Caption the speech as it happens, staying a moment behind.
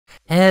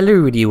Hello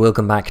everybody,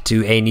 welcome back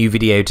to a new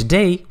video.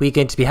 Today we're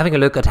going to be having a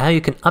look at how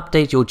you can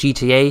update your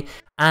GTA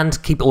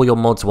and keep all your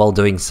mods while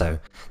doing so.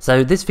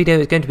 So this video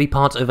is going to be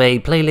part of a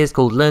playlist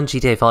called Learn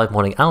GTA5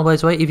 Modding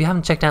Albo's Way. If you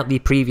haven't checked out the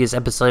previous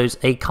episodes,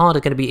 a card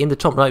are going to be in the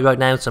top right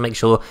now, so make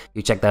sure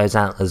you check those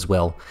out as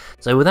well.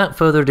 So without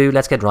further ado,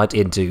 let's get right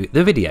into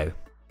the video.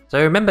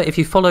 So remember, if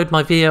you followed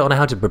my video on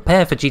how to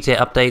prepare for GTA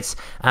updates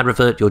and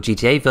revert your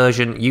GTA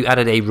version, you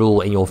added a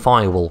rule in your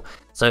firewall.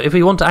 So if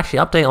we want to actually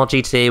update our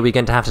GTA, we're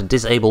going to have to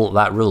disable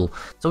that rule.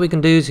 So what we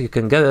can do is you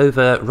can go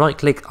over, right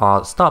click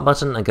our start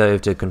button and go over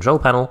to control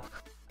panel.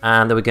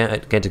 And then we're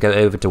going to go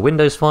over to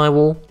Windows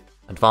Firewall,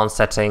 Advanced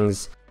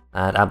Settings,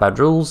 and About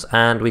Rules.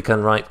 And we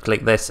can right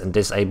click this and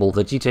disable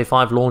the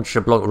GTA5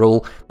 launcher block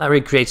rule that we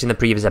created in the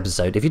previous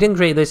episode. If you didn't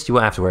create this, you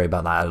won't have to worry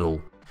about that at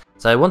all.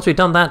 So once we've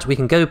done that, we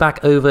can go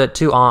back over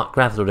to our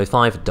Grand Theft Auto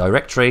 5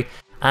 directory.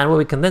 And what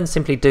we can then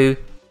simply do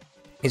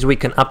is we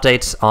can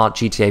update our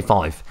GTA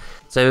 5.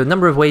 So a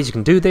number of ways you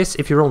can do this.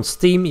 If you're on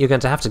Steam, you're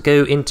going to have to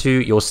go into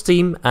your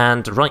Steam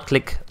and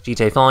right-click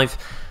GTA 5,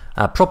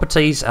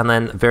 Properties, and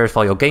then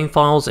verify your game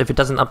files if it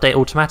doesn't update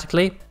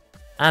automatically.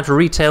 And for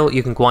retail,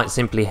 you can quite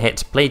simply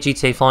hit play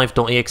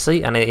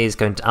GTA5.exe and it is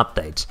going to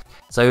update.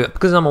 So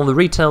because I'm on the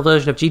retail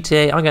version of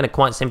GTA, I'm going to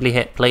quite simply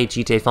hit play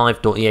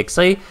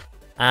GTA5.exe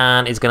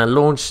and it's going to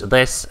launch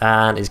this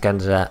and it's going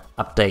to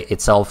update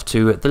itself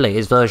to the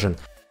latest version.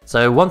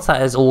 So once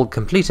that is all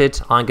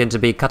completed, I'm going to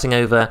be cutting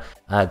over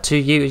to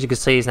you. As you can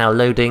see, it's now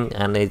loading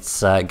and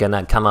it's going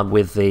to come up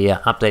with the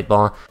update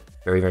bar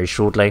very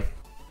shortly.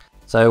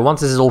 So once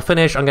this is all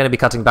finished, I'm going to be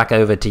cutting back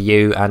over to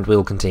you and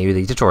we'll continue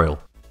the tutorial.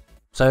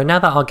 So now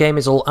that our game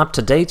is all up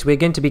to date, we're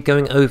going to be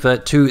going over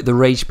to the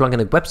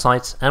RAGEPluginHook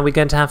website and we're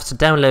going to have to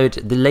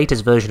download the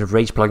latest version of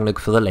RAGEPluginHook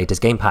for the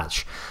latest game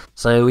patch.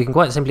 So we can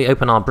quite simply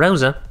open our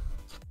browser.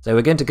 So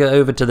we're going to go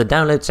over to the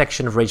download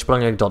section of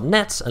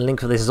RAGEPluginHook.net, a link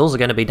for this is also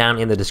going to be down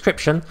in the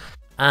description.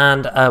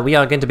 And we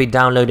are going to be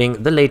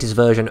downloading the latest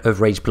version of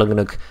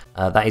RAGEPluginHook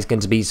that is going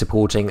to be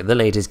supporting the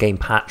latest game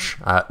patch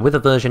with a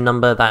version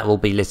number that will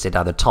be listed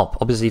at the top.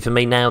 Obviously for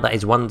me now that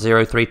is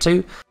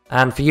 1032,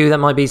 and for you that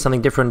might be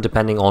something different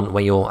depending on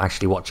where you're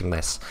actually watching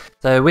this.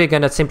 So we're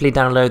going to simply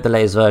download the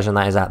latest version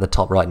that is at the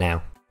top right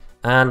now.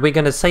 And we're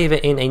going to save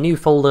it in a new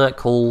folder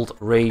called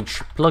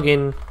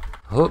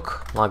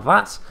RAGEPluginHook, like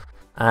that.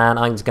 And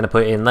I'm just going to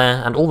put it in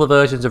there, and all the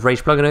versions of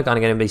RAGEPluginHook I'm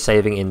going to be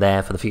saving in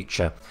there for the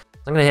future. So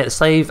I'm going to hit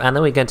save, and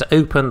then we're going to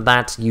open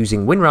that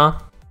using WinRAR,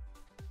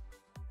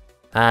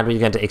 and we're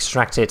going to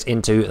extract it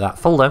into that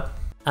folder.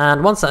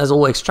 And once that is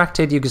all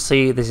extracted, you can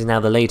see this is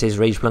now the latest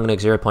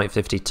RAGEPluginHook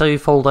 0.52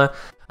 folder.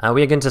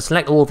 We are going to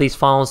select all of these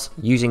files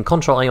using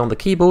Ctrl A on the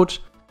keyboard.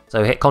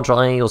 So hit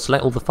Ctrl A or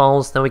select all the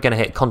files, then we're going to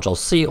hit Ctrl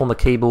C on the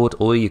keyboard,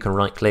 or you can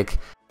right click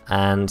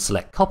and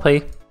select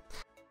copy.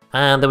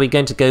 And then we're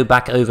going to go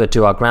back over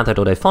to our Grand Theft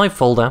Auto 5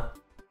 folder.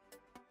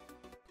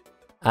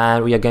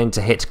 And we are going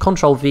to hit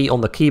Ctrl V on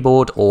the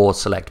keyboard or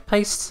select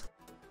paste.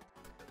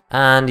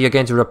 And you're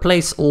going to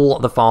replace all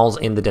the files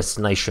in the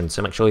destination.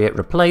 So make sure you hit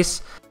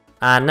replace.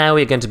 And now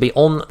we're going to be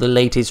on the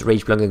latest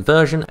RAGEPluginHook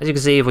version. As you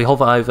can see, if we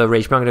hover over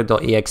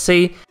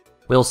RAGEPluginHook.exe,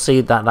 we'll see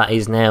that that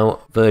is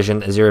now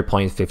version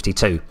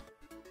 0.52.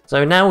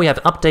 So now we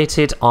have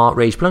updated our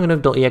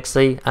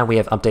RAGEPluginHook.exe and we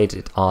have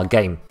updated our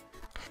game.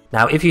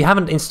 Now, if you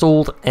haven't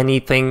installed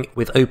anything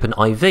with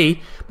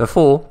OpenIV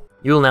before,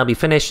 you will now be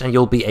finished and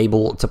you'll be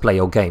able to play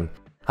your game.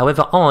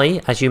 However,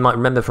 I, as you might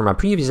remember from our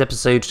previous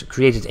episode,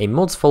 created a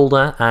mods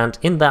folder, and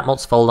in that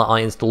mods folder I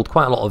installed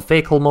quite a lot of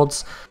vehicle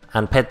mods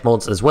and pet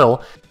mods as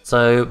well.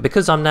 So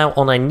because I'm now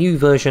on a new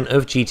version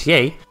of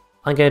GTA,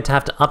 I'm going to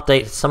have to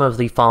update some of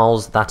the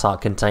files that are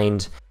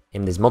contained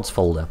in this mods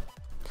folder.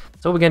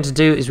 So what we're going to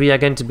do is we are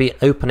going to be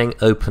opening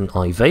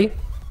OpenIV.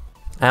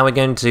 And we're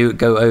going to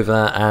go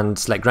over and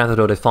select Grand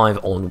Theft Auto 5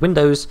 on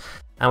Windows,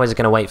 and we're just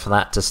going to wait for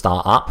that to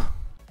start up.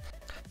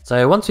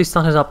 So once we've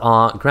started up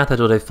our Grand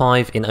Theft Auto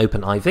 5 in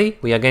OpenIV,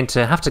 we are going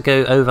to have to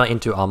go over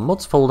into our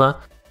mods folder,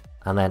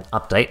 and then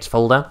update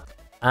folder.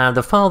 And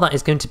the file that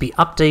is going to be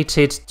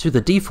updated to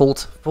the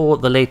default for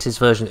the latest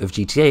version of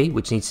GTA,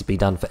 which needs to be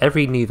done for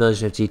every new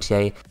version of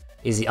GTA,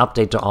 is the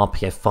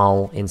update.rpf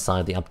file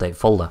inside the update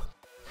folder.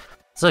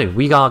 So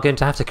we are going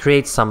to have to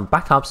create some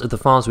backups of the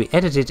files we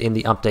edited in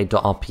the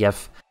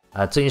update.rpf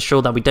to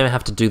ensure that we don't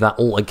have to do that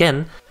all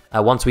again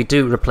once we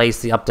do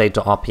replace the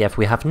update.rpf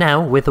we have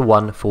now with the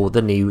one for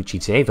the new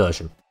GTA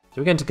version.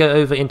 So we're going to go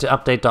over into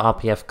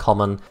update.rpf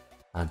common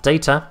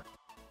data,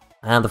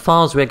 and the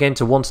files we're going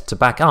to want to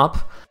back up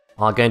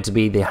are going to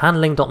be the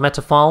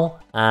handling.meta file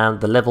and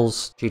the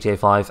levels,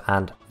 GTA5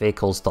 and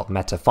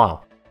vehicles.meta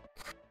file.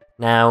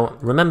 Now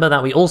remember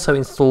that we also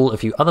install a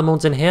few other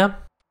mods in here.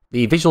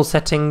 The visual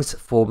settings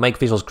for Make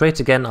Visuals Great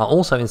Again are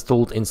also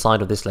installed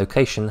inside of this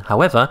location.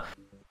 However,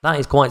 that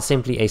is quite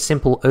simply a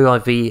simple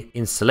OIV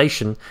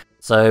installation,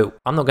 so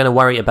I'm not going to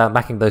worry about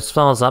backing those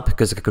files up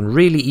because I can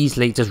really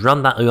easily just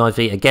run that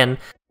OIV again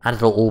and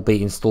it'll all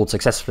be installed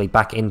successfully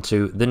back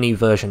into the new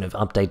version of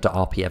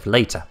update.rpf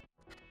later.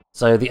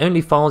 So the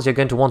only files you're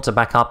going to want to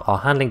back up are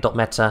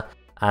handling.meta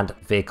and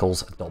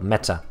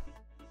vehicles.meta.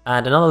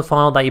 And another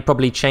file that you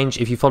probably changed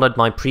if you followed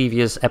my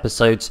previous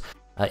episodes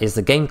is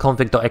the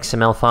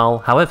gameconfig.xml file.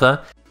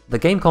 However, the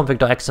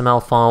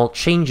gameconfig.xml file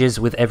changes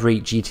with every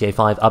GTA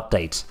 5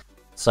 update.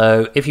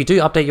 So if you do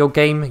update your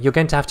game, you're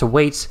going to have to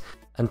wait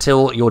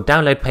until your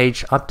download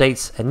page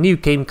updates a new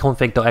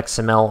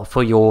gameconfig.xml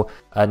for your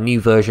new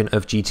version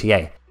of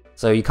GTA.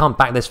 So you can't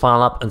back this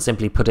file up and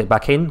simply put it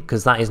back in,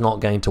 because that is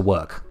not going to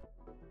work.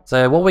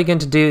 So what we're going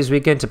to do is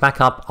we're going to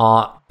back up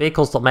our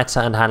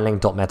vehicles.meta and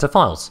handling.meta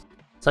files.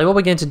 So what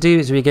we're going to do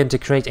is we're going to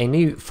create a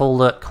new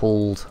folder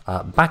called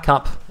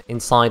backup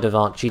inside of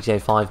our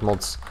GTA 5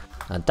 mods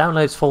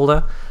downloads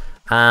folder.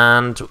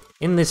 And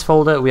in this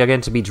folder, we are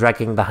going to be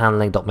dragging the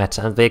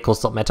handling.meta and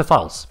vehicles.meta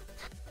files.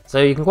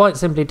 So you can quite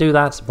simply do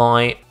that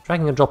by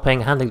dragging and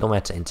dropping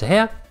handling.meta into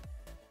here,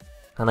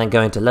 and then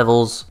going to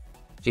levels,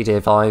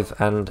 GTA 5,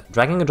 and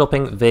dragging and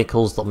dropping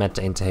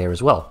vehicles.meta into here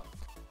as well.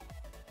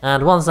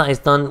 And once that is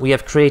done, we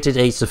have created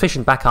a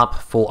sufficient backup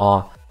for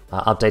our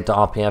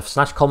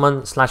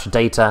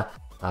update.rpf/common/data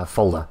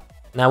folder.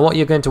 Now what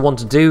you're going to want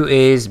to do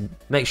is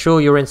make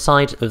sure you're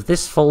inside of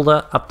this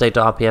folder,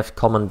 update.rpf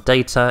common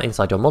data,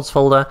 inside your mods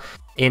folder,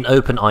 in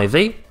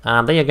OpenIV,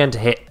 and then you're going to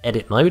hit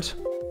edit mode.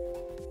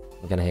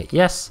 You're going to hit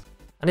yes,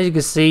 and as you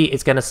can see,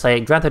 it's going to say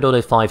Grand Theft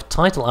Auto 5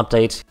 title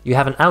update. You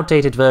have an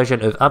outdated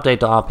version of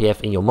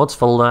update.rpf in your mods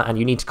folder, and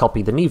you need to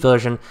copy the new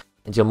version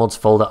into your mods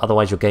folder,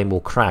 otherwise your game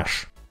will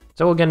crash.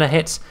 So what we're going to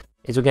hit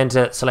is we're going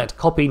to select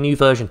copy new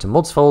version to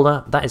mods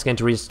folder. That is going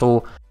to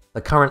restore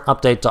the current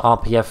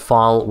update.rpf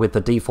file with the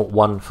default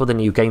one for the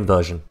new game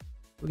version.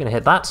 We're going to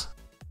hit that.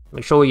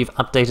 Make sure you've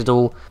updated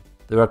all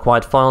the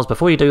required files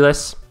before you do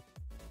this.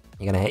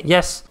 You're going to hit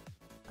yes.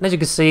 And as you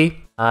can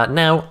see,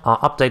 now our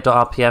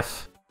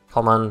update.rpf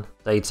common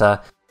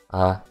data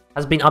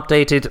has been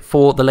updated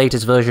for the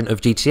latest version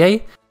of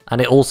GTA,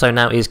 and it also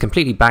now is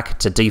completely back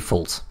to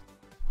default.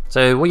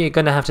 So what you're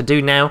going to have to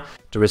do now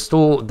to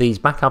restore these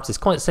backups is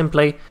quite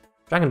simply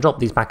drag and drop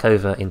these back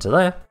over into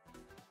there,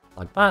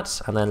 like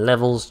that, and then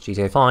levels,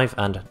 GTA 5,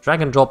 and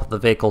drag and drop the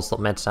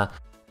vehicles.meta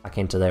back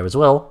into there as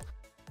well,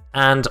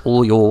 and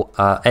all your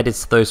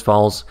edits to those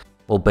files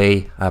will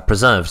be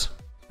preserved.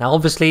 Now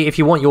obviously, if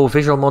you want your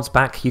visual mods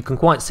back, you can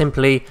quite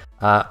simply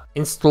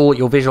install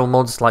your visual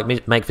mods like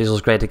Make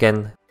Visuals Great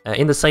Again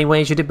in the same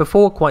way as you did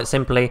before. Quite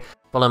simply,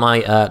 follow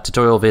my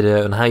tutorial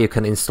video on how you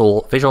can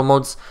install visual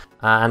mods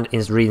and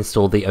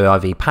reinstall the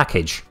OIV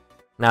package.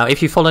 Now,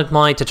 if you followed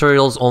my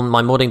tutorials on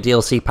my modding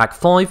DLC pack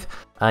 5,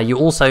 you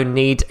also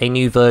need a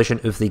new version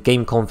of the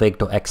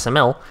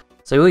gameconfig.xml.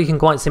 So all you can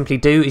quite simply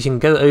do is you can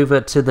go over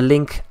to the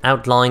link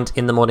outlined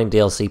in the modding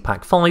DLC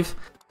pack 5,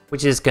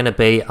 which is going to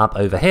be up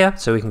over here.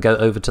 So we can go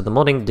over to the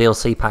modding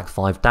DLC pack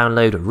 5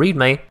 download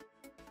readme,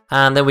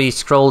 and then we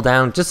scroll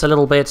down just a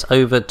little bit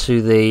over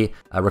to the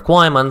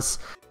requirements,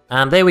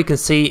 and there we can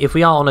see if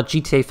we are on a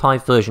GTA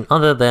 5 version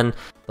other than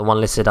the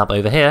one listed up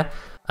over here,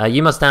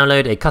 you must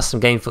download a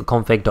custom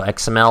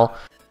gameconfig.xml,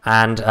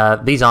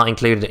 and these are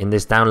included in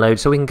this download.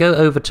 So we can go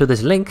over to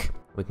this link,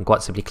 we can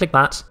quite simply click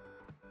that,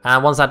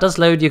 and once that does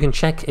load, you can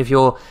check if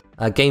your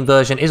game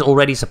version is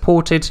already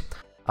supported.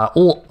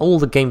 All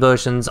the game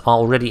versions are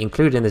already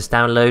included in this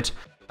download.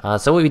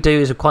 So what we do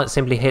is we quite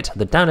simply hit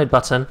the download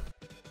button,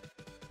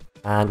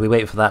 and we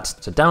wait for that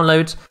to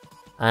download,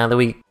 and then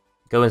we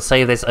go and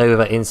save this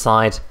over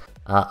inside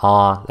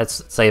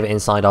let's save it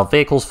inside our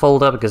vehicles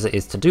folder, because it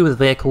is to do with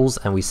vehicles,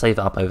 and we save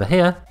it up over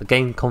here, the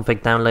game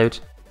config download.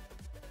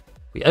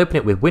 We open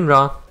it with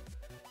WinRAR,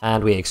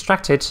 and we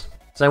extract it.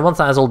 So once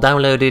that is all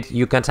downloaded,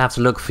 you're going to have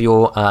to look for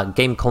your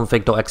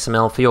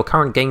gameconfig.xml for your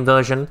current game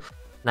version.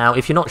 Now,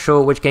 if you're not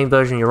sure which game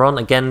version you're on,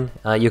 again,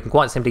 you can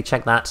quite simply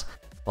check that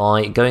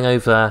by going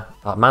over,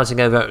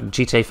 mousing over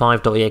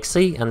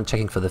GTA5.exe and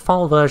checking for the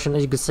file version.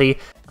 As you can see,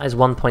 that is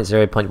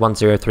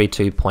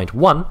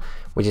 1.0.1032.1,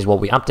 which is what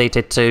we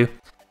updated to.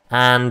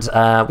 And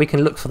we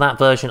can look for that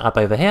version up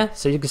over here.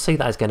 So you can see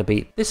that is going to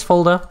be this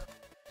folder.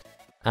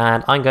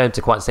 And I'm going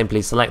to quite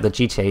simply select the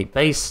GTA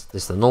base.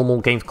 This is the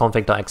normal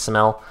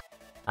gameconfig.xml.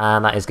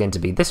 And that is going to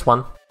be this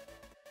one.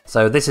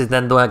 So this is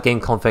then the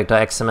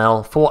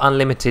gameconfig.xml for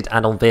unlimited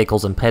add-on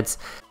vehicles and pets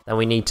that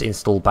we need to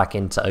install back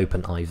into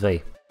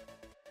OpenIV.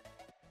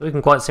 What we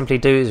can quite simply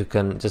do is we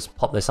can just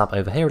pop this up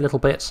over here a little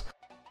bit,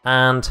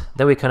 and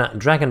then we can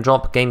drag and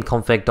drop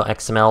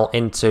gameconfig.xml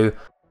into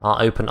our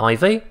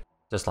OpenIV,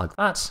 just like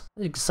that.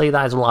 You can see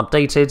that is all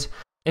updated.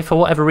 If for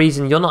whatever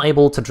reason you're not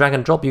able to drag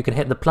and drop, you can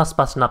hit the plus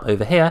button up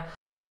over here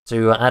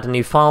to add a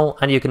new file,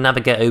 and you can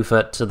navigate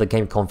over to the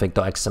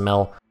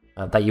gameconfig.xml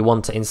that you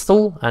want to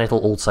install, and it'll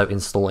also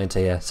install into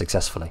here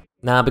successfully.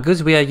 Now,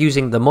 because we are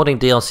using the modding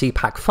DLC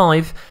pack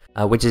 5,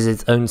 which is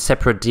its own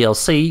separate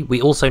DLC,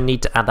 we also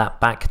need to add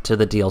that back to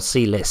the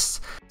DLC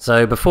list.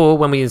 So before,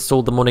 when we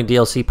installed the modding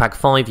DLC pack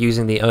 5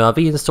 using the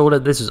ORV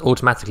installer, this was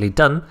automatically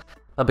done.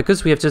 But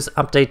because we have just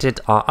updated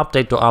our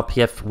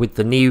update.rpf with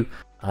the new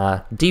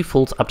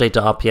default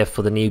update.rpf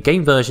for the new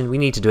game version, we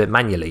need to do it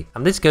manually.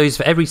 And this goes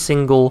for every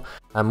single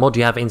mod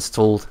you have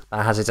installed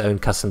that has its own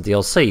custom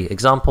DLC.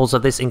 Examples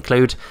of this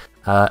include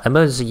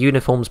Emergency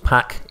Uniforms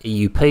Pack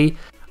EUP,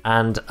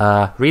 and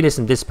Release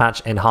and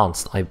Dispatch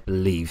Enhanced, I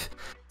believe.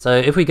 So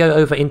if we go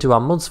over into our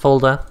mods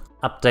folder,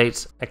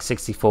 update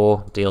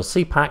x64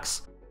 DLC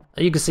packs,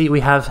 you can see we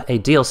have a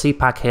DLC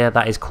pack here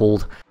that is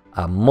called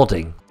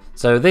modding.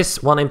 So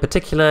this one in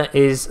particular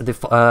is the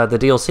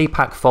DLC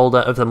pack folder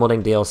of the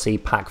modding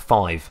DLC pack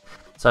 5.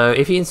 So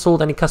if you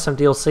installed any custom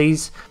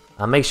DLCs,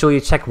 make sure you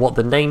check what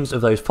the names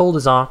of those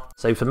folders are.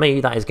 So for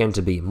me, that is going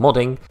to be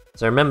modding.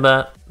 So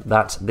remember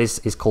that this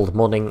is called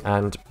modding,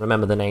 and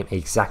remember the name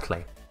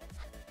exactly.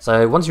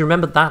 So once you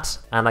remember that,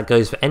 and that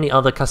goes for any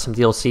other custom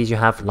DLCs you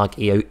have like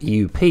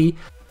EUP,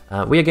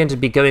 we are going to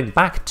be going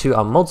back to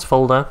our mods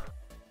folder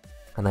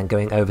and then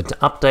going over to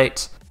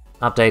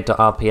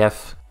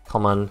update.rpf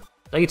common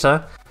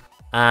data,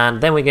 and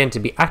then we're going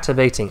to be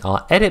activating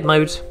our edit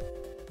mode,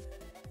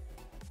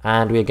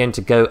 and we're going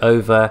to go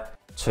over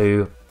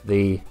to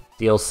the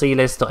DLC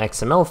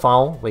list.xml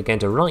file. We're going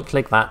to right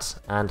click that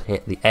and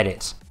hit the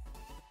edit.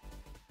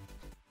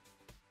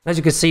 As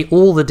you can see,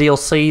 all the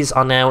DLCs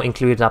are now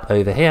included up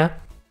over here.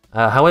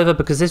 However,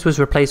 because this was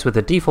replaced with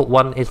the default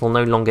one, it will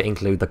no longer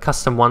include the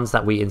custom ones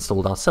that we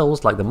installed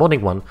ourselves, like the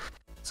modding one.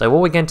 So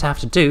what we're going to have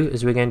to do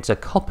is we're going to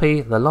copy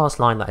the last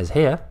line that is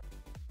here.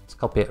 Let's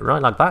copy it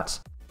right like that,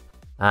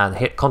 and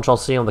hit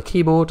Ctrl-C on the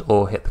keyboard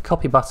or hit the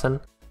copy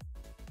button.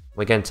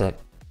 We're going to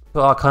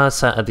put our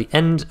cursor at the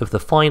end of the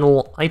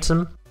final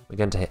item. We're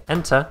going to hit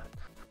enter,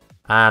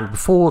 and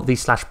before the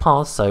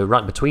 /path, so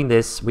right between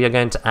this, we are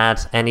going to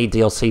add any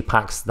DLC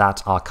packs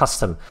that are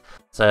custom.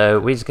 So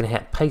we're just going to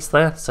hit paste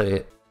there,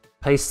 so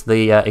paste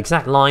the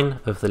exact line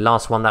of the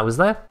last one that was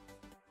there.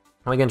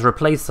 And we're going to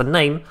replace the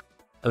name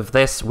of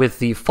this with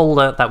the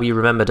folder that we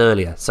remembered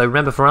earlier. So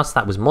remember, for us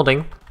that was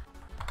modding,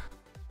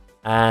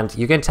 and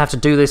you're going to have to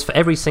do this for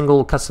every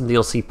single custom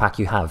DLC pack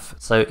you have.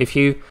 So if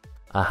you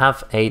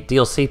have a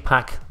DLC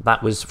pack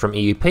that was from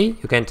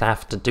EUP, you're going to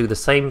have to do the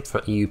same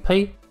for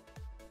EUP,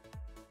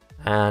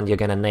 and you're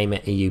going to name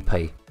it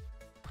EUP,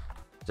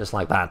 just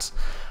like that.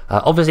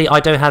 Obviously I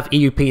don't have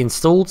EUP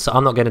installed, so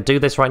I'm not going to do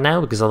this right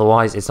now, because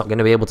otherwise it's not going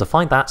to be able to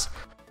find that.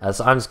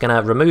 So I'm just going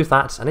to remove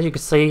that, and as you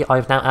can see,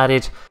 I've now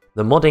added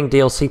the modding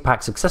DLC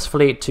pack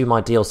successfully to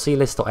my DLC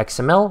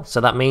list.xml,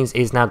 so that means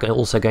it's now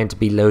also going to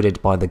be loaded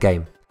by the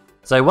game.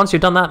 So once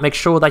you've done that, make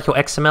sure that your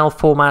XML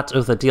format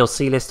of the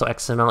DLC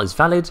list.xml is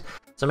valid.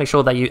 So make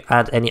sure that you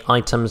add any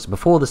items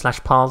before the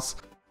 /paths.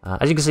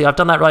 As you can see, I've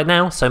done that right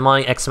now, so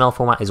my XML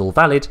format is all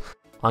valid.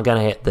 I'm going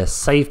to hit the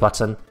save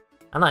button,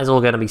 and that is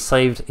all going to be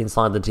saved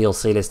inside the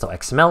DLC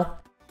list.xml.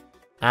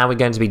 And we're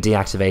going to be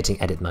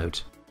deactivating edit mode.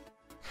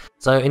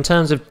 So in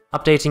terms of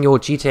updating your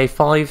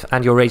GTA5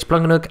 and your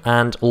RAGEPluginHook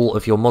and all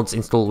of your mods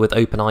installed with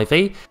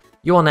OpenIV,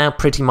 you are now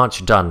pretty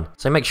much done.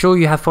 So make sure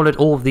you have followed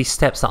all of these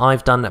steps that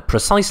I've done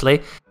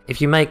precisely. If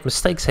you make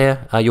mistakes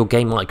here, your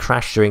game might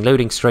crash during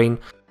loading screen,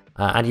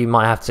 and you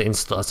might have to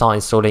start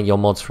installing your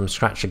mods from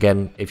scratch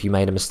again if you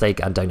made a mistake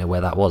and don't know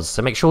where that was.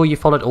 So make sure you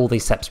followed all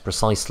these steps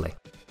precisely.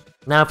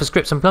 Now for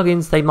scripts and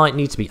plugins, they might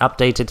need to be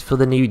updated for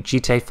the new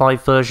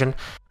GTA5 version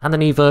and the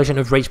new version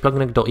of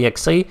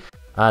RAGEPluginHook.exe.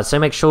 So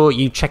make sure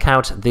you check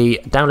out the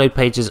download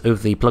pages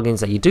of the plugins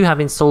that you do have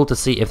installed to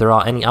see if there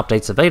are any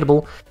updates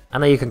available,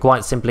 and then you can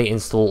quite simply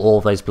install all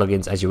of those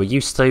plugins as you were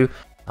used to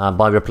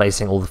by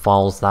replacing all the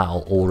files that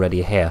are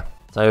already here.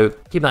 So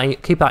keep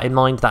that in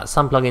mind, that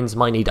some plugins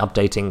might need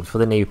updating for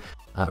the new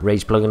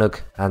RAGEPluginHook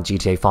and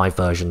GTA5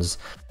 versions.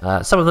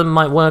 Some of them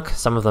might work,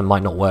 some of them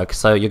might not work,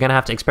 so you're going to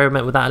have to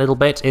experiment with that a little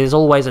bit. It is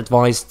always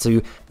advised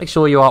to make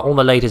sure you are on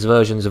the latest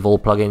versions of all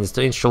plugins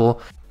to ensure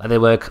that they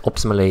work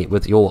optimally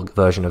with your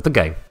version of the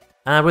game.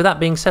 And with that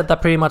being said,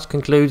 that pretty much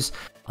concludes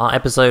our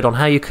episode on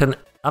how you can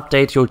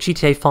update your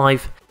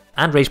GTA5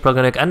 and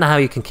RAGEPluginHook and how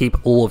you can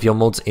keep all of your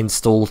mods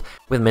installed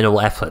with minimal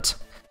effort.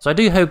 So I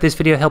do hope this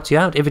video helped you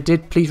out. If it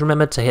did, please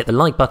remember to hit the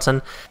like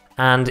button.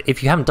 And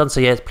if you haven't done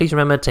so yet, please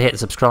remember to hit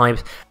subscribe.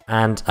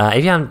 And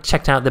if you haven't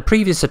checked out the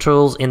previous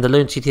tutorials in the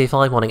Learn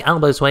GTA5 modding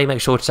Albo's way,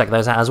 make sure to check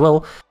those out as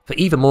well for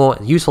even more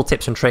useful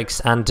tips and tricks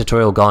and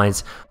tutorial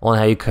guides on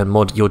how you can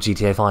mod your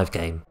GTA5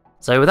 game.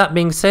 So with that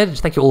being said,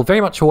 thank you all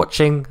very much for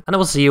watching, and I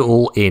will see you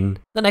all in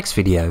the next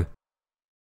video.